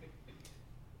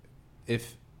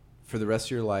 If for the rest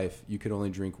of your life you could only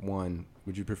drink one,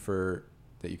 Would you prefer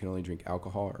that you can only drink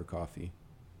alcohol or coffee?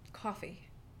 Coffee.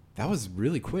 That was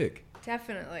really quick.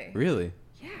 Definitely. Really?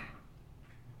 Yeah.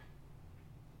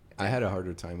 I had a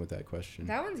harder time with that question.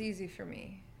 That one's easy for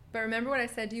me. But remember what I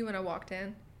said to you when I walked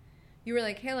in? You were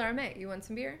like, hey, Laura May, you want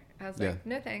some beer? I was like,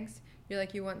 no thanks. You're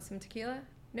like, you want some tequila?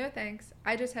 No thanks.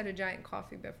 I just had a giant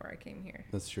coffee before I came here.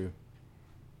 That's true.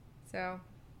 So,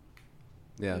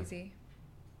 yeah. Easy.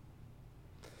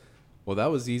 Well, that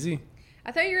was easy.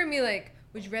 I thought you were going to be like,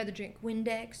 would you rather drink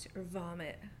Windex or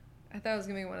vomit? I thought it was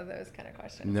going to be one of those kind of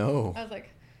questions. No. I was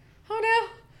like, oh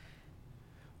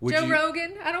no. Joe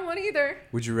Rogan, I don't want either.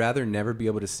 Would you rather never be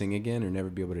able to sing again or never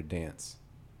be able to dance?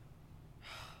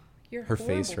 You're her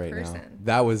horrible face right person. now.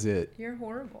 That was it. You're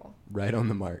horrible. Right on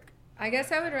the mark. I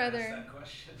guess I would rather. That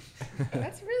question.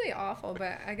 That's really awful,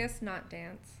 but I guess not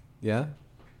dance. Yeah?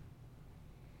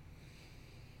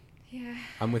 Yeah.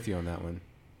 I'm with you on that one.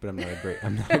 But I'm not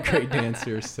a great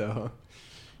dancer, so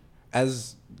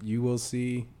as you will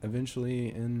see eventually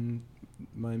in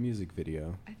my music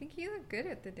video. I think you look good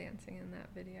at the dancing in that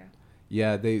video.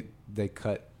 Yeah, they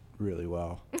cut really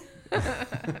well.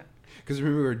 Because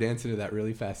remember we were dancing to that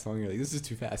really fast song. You're like, this is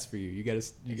too fast for you. You gotta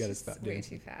stop dancing. Way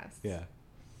too fast. Yeah.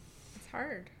 It's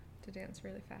hard to dance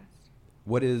really fast.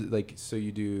 What is like? So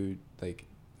you do like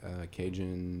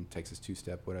Cajun, Texas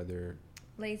two-step. What other?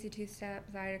 Lazy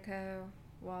two-step, Zydeco,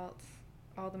 waltz,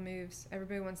 all the moves.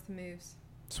 Everybody wants the moves.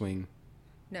 Swing.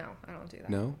 No, I don't do that.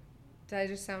 No. Did I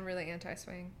just sound really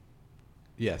anti-swing?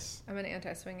 Yes. I'm an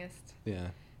anti-swingist. Yeah.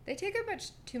 They take up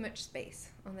too much space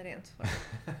on the dance floor.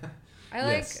 I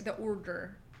like the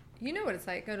order. You know what it's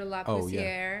like. Go to La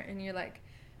Poussière and you're like,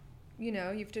 you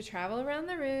have to travel around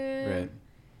the room. Right.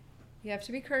 You have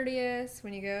to be courteous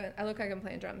when you go. I look like I'm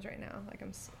playing drums right now. Like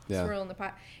I'm swirling the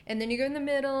pot. And then you go in the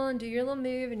middle and do your little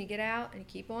move and you get out and you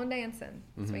keep on dancing.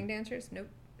 Mm-hmm. Swing dancers, nope.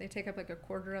 They take up like a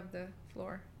quarter of the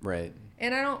floor. Right.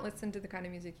 And I don't listen to the kind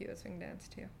of music you swing dance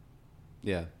to.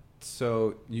 Yeah.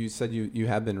 So you said you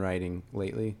have been writing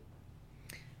lately?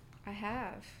 I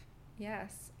have.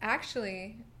 Yes.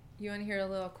 Actually, you want to hear a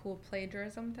little cool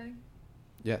plagiarism thing?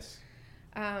 Yes.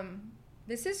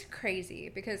 This is crazy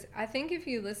because I think if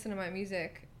you listen to my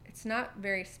music, it's not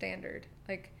very standard.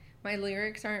 Like, my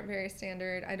lyrics aren't very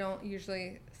standard. I don't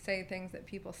usually say things that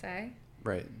people say.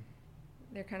 Right.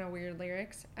 They're kind of weird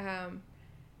lyrics.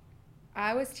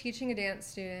 I was teaching a dance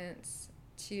students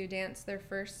to dance their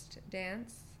first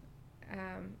dance,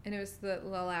 and it was the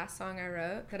last song I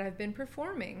wrote that I've been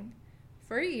performing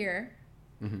for a year.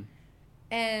 Mm-hmm.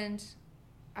 And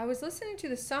I was listening to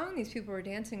the song these people were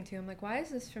dancing to. I'm like, why is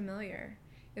this familiar?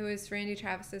 It was Randy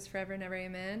Travis's Forever Never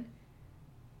Amen.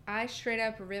 I straight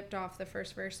up ripped off the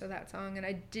first verse of that song, and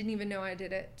I didn't even know I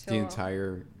did it till... The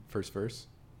entire first verse?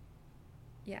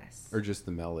 Yes. Or just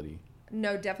the melody?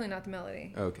 No, definitely not the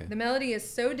melody. Okay. The melody is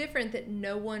so different that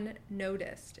no one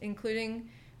noticed, including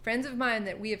friends of mine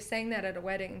that we have sang that at a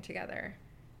wedding together.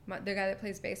 The guy that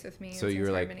plays bass with me. So you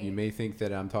were like, you may think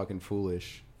that I'm talking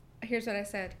foolish. Here's what I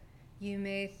said. You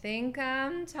may think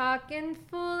I'm talking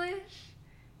foolish.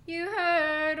 You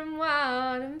heard I'm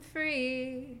wild and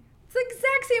free. It's the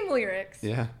exact same lyrics.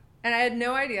 Yeah. And I had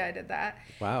no idea I did that.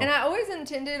 Wow. And I always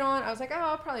intended on, I was like,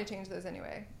 I'll probably change those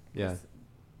anyway. Yeah.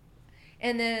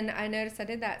 And then I noticed I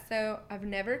did that. So I've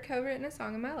never co-written a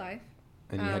song in my life.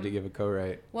 And you had to give a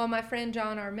co-write. Well, my friend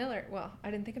John R. Miller,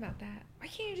 I didn't think about that. Why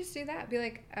can't you just do that? Be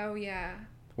like, oh, yeah.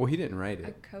 Well, he didn't write it.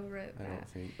 I co-wrote that. I don't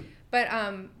think. But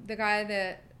the guy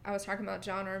that I was talking about,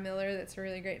 John R. Miller, that's a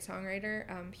really great songwriter,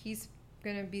 he's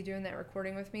going to be doing that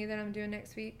recording with me that I'm doing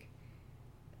next week.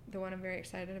 The one I'm very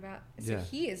excited about. So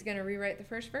he is going to rewrite the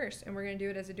first verse, and we're going to do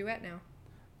it as a duet now.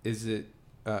 Is it,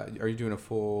 are you doing a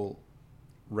full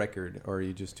record, or are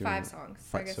you just doing 5 songs?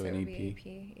 So I guess it would be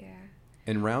EP, yeah.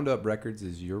 And Roundup Records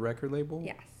is your record label?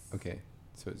 Yes. Okay.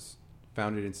 So it's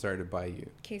founded and started by you.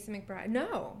 Casey McBride.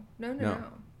 No.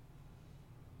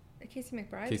 Casey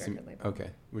McBride's record label. Okay.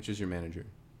 Which is your manager?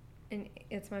 And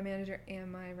it's my manager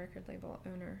and my record label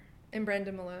owner. And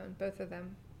Brendan Malone, both of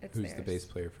them. It's Who's theirs. the bass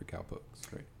player for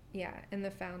Cowpokes, right? Yeah, and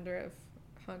the founder of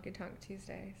Honky Tonk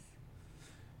Tuesdays.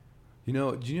 Do you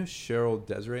know Cheryl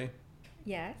Desiree?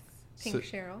 Yes. Pink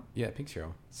Cheryl. Yeah, Pink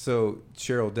Cheryl. So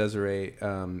Cheryl Desiree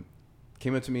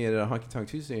came up to me at a Honky Tonk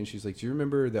Tuesday, and she's like, do you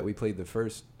remember that we played the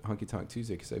first Honky Tonk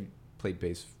Tuesday? Because I played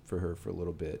bass for her for a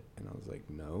little bit. And I was like,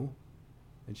 no.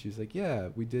 And she was like, yeah,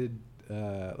 we did.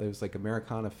 It was like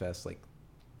Americana Fest like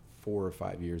 4 or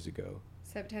 5 years ago.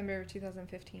 September of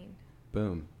 2015.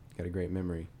 Boom. Got a great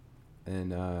memory.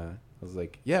 And I was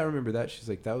like, yeah, I remember that. She's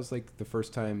like, that was like the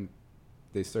first time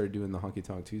they started doing the Honky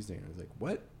Tonk Tuesday. And I was like,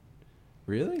 what?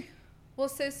 Really? Well,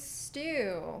 so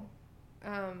Stu,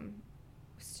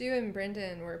 Stu and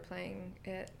Brendan were playing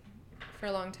it for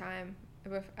a long time.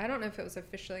 I don't know if it was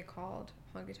officially called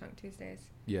Honky Tonk Tuesdays.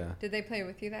 Yeah. Did they play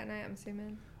with you that night? I'm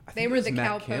assuming I think they it were was the Matt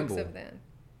Cowpokes Campbell. of then.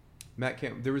 Matt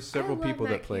Campbell. There was several love people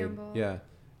Matt that played. Campbell. Yeah.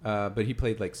 But he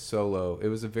played like solo. It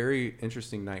was a very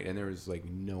interesting night, and there was like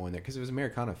no one there because it was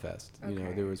Americana Fest. You know,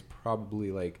 Okay. there was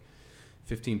probably like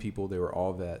 15 people. They were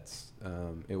all vets.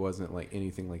 It wasn't like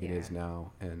anything like it is Yeah.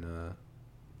 now. And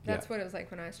That's what it was like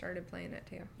when I started playing it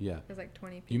too. yeah. It was like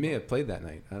 20 people. You may have played that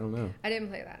night. I don't know. I didn't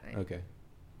play that night. Okay.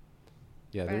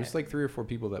 Yeah, there was But- like 3 or 4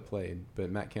 people that played,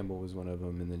 but Matt Campbell was one of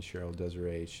them, and then Cheryl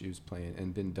Desiree, she was playing,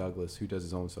 and then Douglas, who does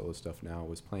his own solo stuff now,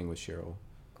 was playing with Cheryl,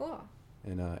 Cool.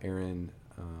 and Aaron,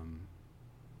 I'm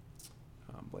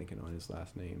blanking on his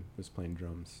last name, was playing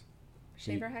drums.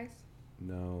 Shaver Heist?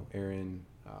 No, Aaron,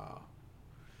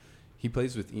 he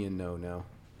plays with Ian No now.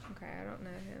 Okay, I don't know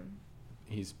him.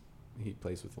 He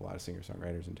plays with a lot of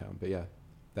singer-songwriters in town, but yeah,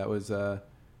 that was,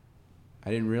 I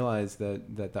didn't realize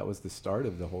that was the start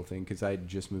of the whole thing, because I had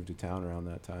just moved to town around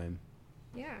that time.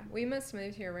 Yeah, we must have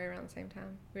moved here right around the same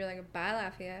time. We were like, bye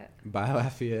Lafayette. Bye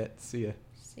Lafayette, see ya.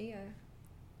 See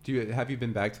ya. Have you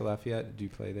been back to Lafayette? Do you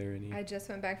play there any? I just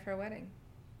went back for a wedding.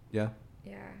 Yeah.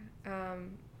 Yeah.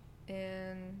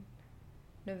 In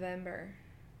November,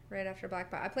 right after Black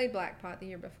Pot. I played Black Pot the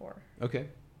year before. Okay.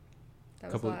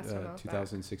 That was the last time I was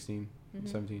 2016, back.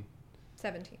 17,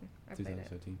 17. I played it.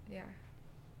 2017. Yeah.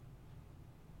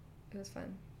 It was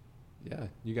fun. Yeah,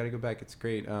 you got to go back. It's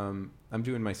great. I'm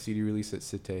doing my CD release at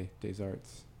Cité des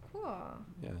Arts. Cool.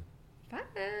 Yeah. Fun.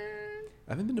 I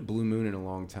haven't been to Blue Moon in a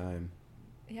long time.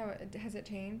 Yeah, has it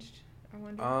changed? I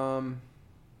wonder.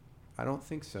 I don't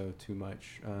think so too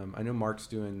much. I know Mark's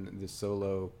doing the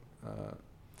solo,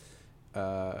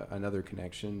 Another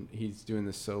Connection. He's doing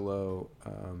the solo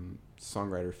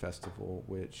songwriter festival,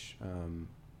 which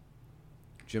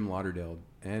Jim Lauderdale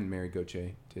and Mary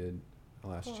Gauthier did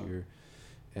last Cool. year.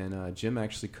 And Jim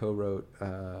actually co-wrote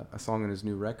a song on his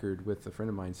new record with a friend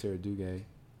of mine, Sarah Duguay.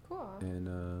 Cool.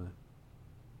 And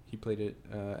he played it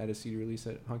at a CD release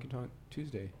at Honky Tonk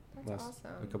Tuesday That's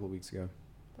awesome. a couple of weeks ago.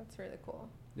 That's really cool.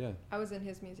 Yeah. I was in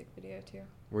his music video too.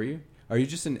 Were you? Are you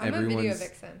just in I'm everyone's? a video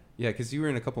vixen. Yeah, because you were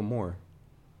in a couple more.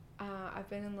 I've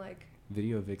been in like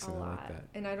Video vixen, a I lot, like that.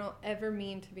 and I don't ever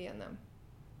mean to be in them.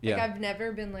 Yeah. Like I've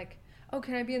never been like, oh,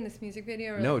 can I be in this music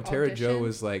video? Or No, like, Tara Jo audition?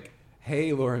 was like,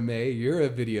 "Hey, Laura May, you're a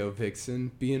video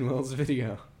vixen. Be in Will's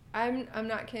video." I'm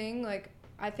not kidding. Like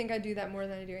I think I do that more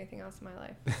than I do anything else in my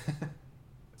life.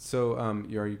 So,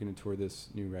 are you going to tour this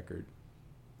new record?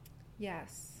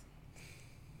 Yes.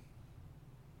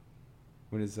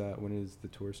 When is the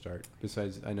tour start?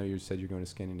 Besides, I know you said you're going to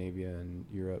Scandinavia and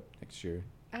Europe next year.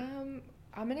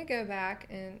 I'm gonna go back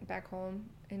home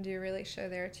and do a release show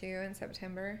there too in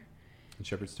September. In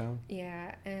Shepherdstown?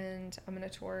 Yeah, and I'm gonna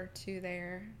tour to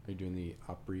there. Are you doing the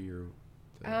Opry or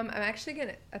the I'm actually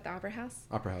gonna at the Opera House.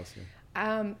 Opera House?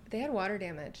 Yeah. They had water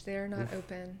damage. They're not Oof.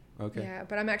 open. Okay. Yeah,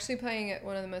 but I'm actually playing at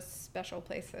one of the most special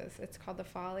places. It's called the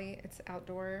Folly. It's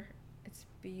outdoor. It's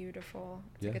beautiful.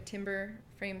 It's like Yeah. a timber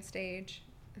frame stage.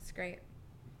 It's great.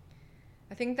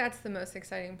 I think that's the most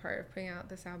exciting part of putting out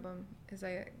this album is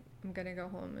I'm gonna go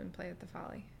home and play at the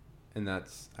Folly. And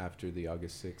that's after the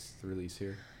August 6th release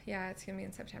here? Yeah, it's gonna be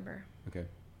in September. Okay.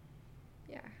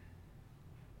 Yeah.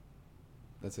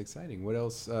 That's exciting. What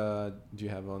else do you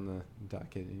have on the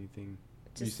docket? Anything?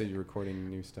 You Just said you're recording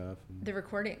new stuff. the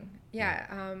recording.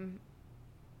 Yeah.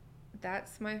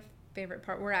 That's my favorite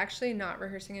part. We're actually not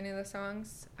rehearsing any of the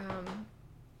songs.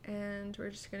 And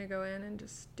we're just gonna go in and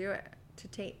just do it to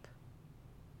tape.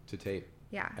 To tape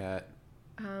Yeah. at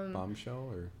Bombshell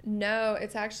or? No,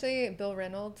 it's actually Bill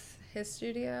Reynolds, his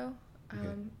studio,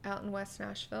 Okay. out in West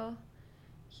Nashville.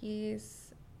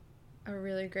 He's a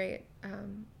really great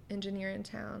engineer in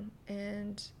town,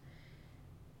 and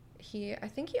I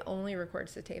think he only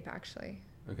records the tape actually.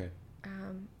 Okay.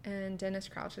 And Dennis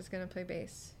Crouch is going to play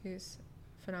bass, who's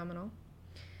phenomenal.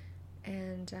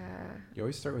 And You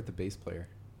always start with the bass player.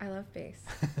 I love bass.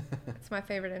 It's my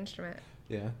favorite instrument.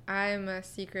 Yeah. I'm a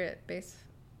secret bass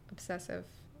obsessive.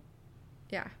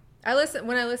 Yeah.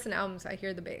 When I listen to albums, I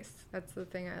hear the bass. That's the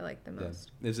thing I like the Yeah.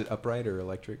 most. Is it upright or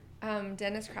electric?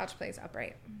 Dennis Crouch plays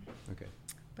upright, Okay.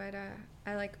 but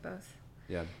I like both.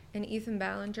 Yeah. And Ethan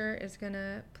Ballinger is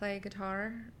gonna play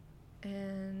guitar,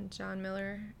 and John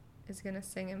Miller is gonna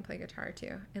sing and play guitar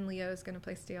too, and Leo is gonna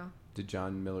play steel. Did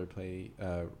John Miller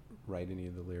write any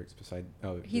of the lyrics beside?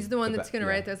 Oh, He's the one that's gonna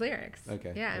write those lyrics.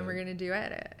 Okay. Yeah, and we're gonna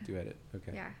duet it. Duet it.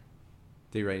 Okay. Yeah.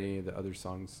 Did he write any of the other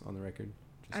songs on the record?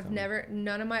 Just that one?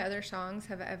 None of my other songs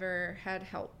have ever had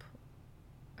help.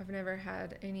 I've never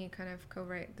had any kind of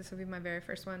co-write. This will be my very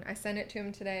first one. I sent it to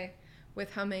him today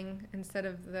with humming instead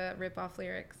of the rip-off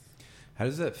lyrics. How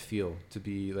does that feel to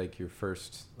be like your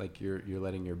first, like you're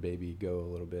letting your baby go a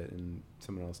little bit and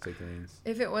someone else take the reins?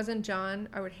 If it wasn't John,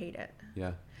 I would hate it.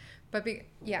 Yeah. But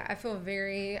I feel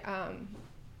very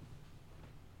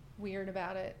weird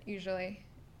about it usually.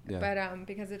 Yeah. But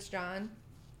because it's John,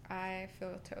 I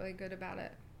feel totally good about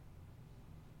it.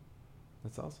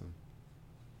 That's awesome.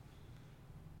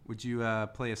 Would you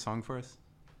play a song for us?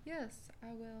 Yes,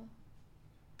 I will.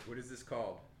 What is this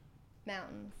called?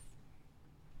 Mountains.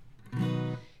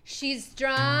 She's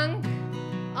drunk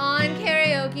on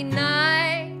karaoke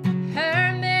night.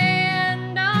 Her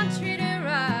man don't treat her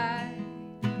right.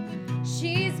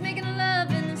 She's making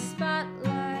love in the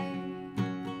spotlight.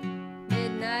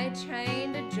 Midnight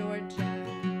train to Georgia.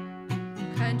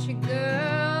 Country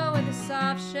girl with a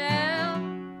soft shell.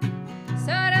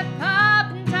 Soda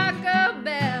pop and Taco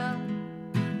Bell.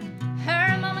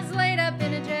 Her mama's laid up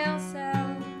in a jail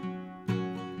cell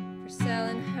for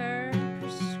selling her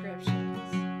prescriptions.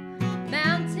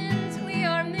 Mountains, we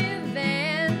are moving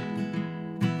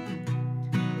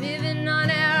on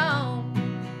our own,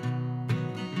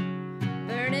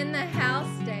 burning the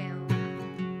house down,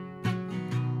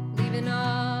 leaving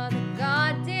all the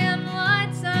goddamn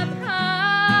lights up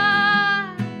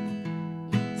high.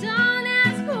 You don't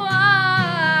ask why,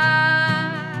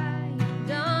 you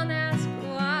don't ask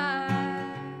why.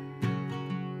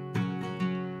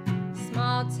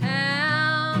 Small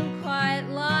town, quiet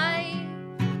life,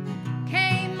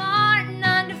 Kmart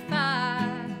 9 to 5.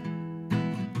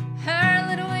 Her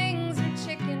little wings are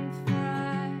chicken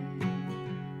fried.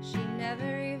 She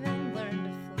never even learned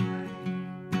to fly.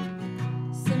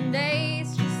 Some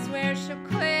days she swears she'll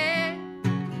quit,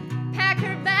 pack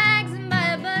her bags and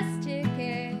buy a bus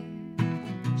ticket.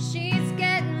 She's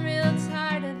getting real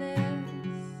tired of this.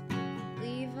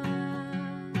 Leave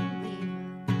on, leave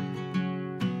on.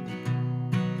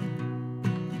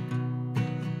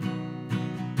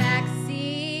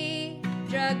 Backseat,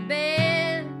 drug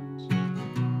binge,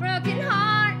 broken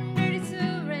heart and dirty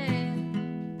syringe.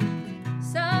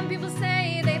 Some people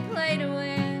say they play to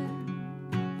win,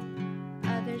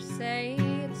 others say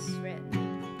it's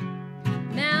written.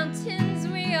 Mountains,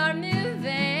 we are moving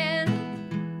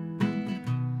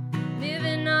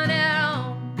on our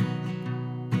own,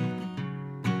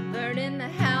 burning the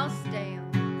house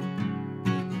down,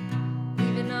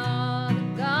 leaving all the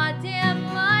goddamn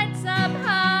lights up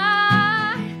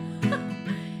high.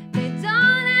 They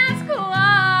don't ask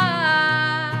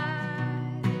why,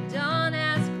 they don't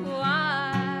ask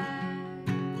why.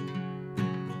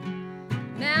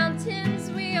 Mountains,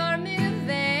 we are moving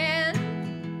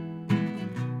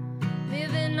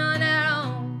on our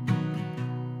own,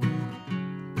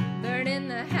 burning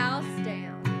the house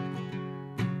down,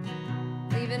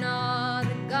 leaving all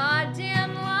the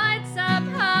goddamn lights up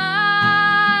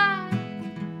high.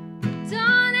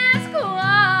 Don't ask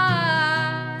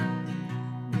why,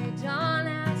 they don't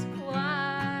ask why.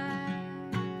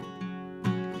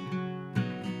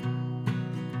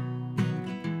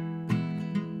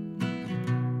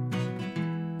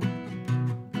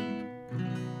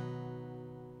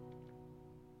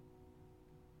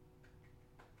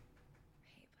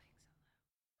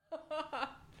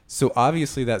 So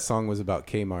obviously that song was about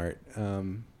Kmart.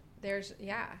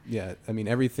 Yeah, I mean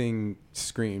everything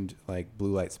screamed like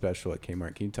Blue Light Special at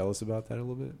Kmart. Can you tell us about that a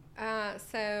little bit?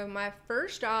 So my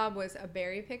first job was a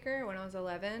berry picker when I was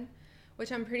 11,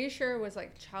 which I'm pretty sure was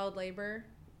like child labor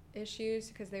issues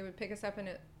because they would pick us up in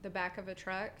the back of a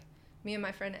truck, me and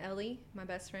my friend Ellie, my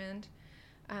best friend,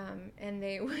 and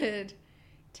they would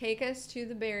take us to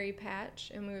the berry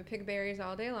patch and we would pick berries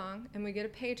all day long and we'd get a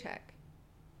paycheck.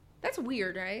 That's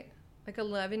weird, right? Like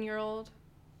 11-year-old.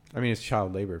 I mean, it's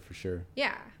child labor for sure.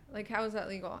 Yeah. Like, how is that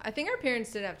legal? I think our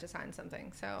parents did have to sign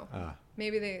something, so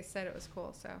maybe they said it was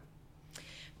cool, so.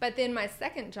 But then my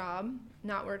second job,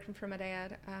 not working for my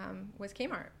dad, was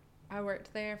Kmart. I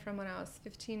worked there from when I was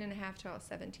 15 and a half to I was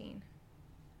 17.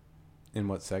 In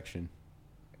what section?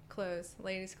 Clothes,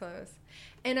 ladies' clothes.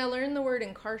 And I learned the word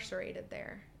incarcerated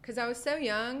there. Because I was so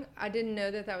young, I didn't know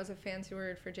that was a fancy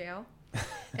word for jail.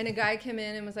 And a guy came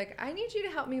in and was like, I need you to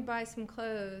help me buy some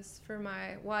clothes for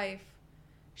my wife.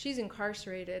 She's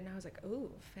incarcerated. And I was like,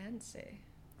 ooh, fancy.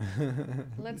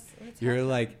 Let's You're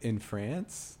like in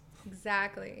France?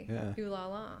 Exactly. Yeah. Ooh la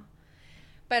la.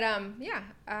 But yeah,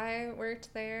 I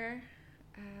worked there.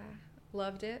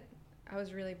 Loved it. I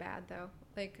was really bad though.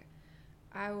 Like,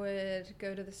 I would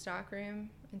go to the stock room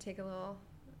and take a little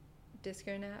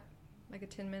disco nap, like a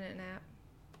 10-minute nap.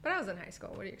 But I was in high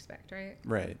school. What do you expect, right?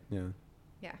 Right. Yeah.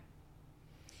 Yeah.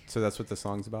 So that's what the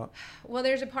song's about? Well,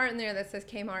 there's a part in there that says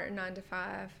Kmart 9 to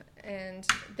 5. And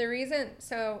the reason,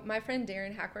 so my friend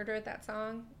Darren Hackford wrote that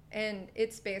song, and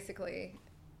it's basically,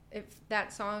 if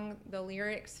that song, the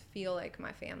lyrics feel like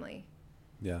my family.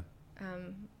 Yeah.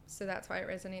 So that's why it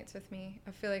resonates with me.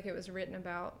 I feel like it was written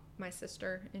about my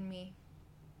sister and me.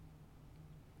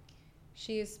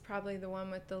 She's probably the one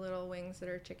with the little wings that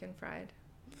are chicken fried.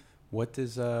 What's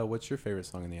your favorite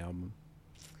song on the album?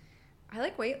 I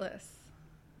like Weightless.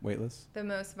 Weightless? The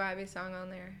most vibey song on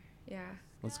there. Yeah.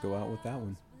 Let's go out with that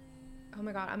one. Oh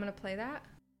my God, I'm going to play that.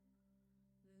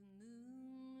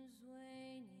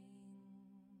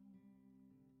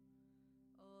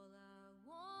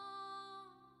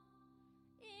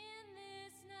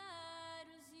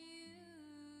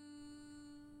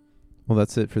 Well,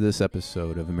 that's it for this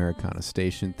episode of Americana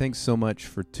Station. Thanks so much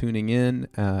for tuning in.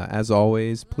 As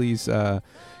always, please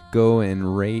go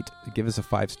and rate. Give us a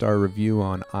 5-star review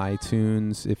on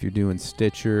iTunes. If you're doing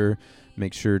Stitcher,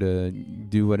 make sure to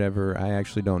do whatever. I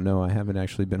actually don't know. I haven't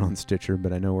actually been on Stitcher,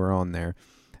 but I know we're on there.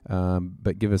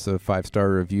 But give us a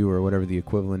 5-star review or whatever the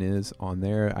equivalent is on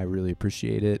there. I really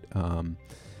appreciate it.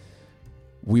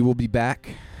 We will be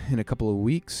back in a couple of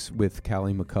weeks with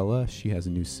Callie McCullough. She has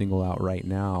a new single out right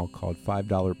now called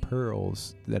 $5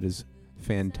 Pearls that is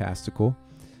fantastical.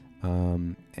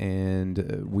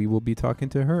 And we will be talking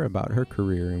to her about her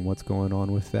career and what's going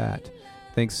on with that.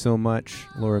 Thanks so much,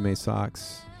 Laura Mae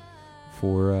Sox,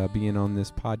 for being on this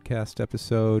podcast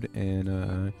episode.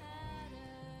 And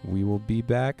we will be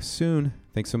back soon.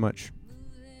 Thanks so much.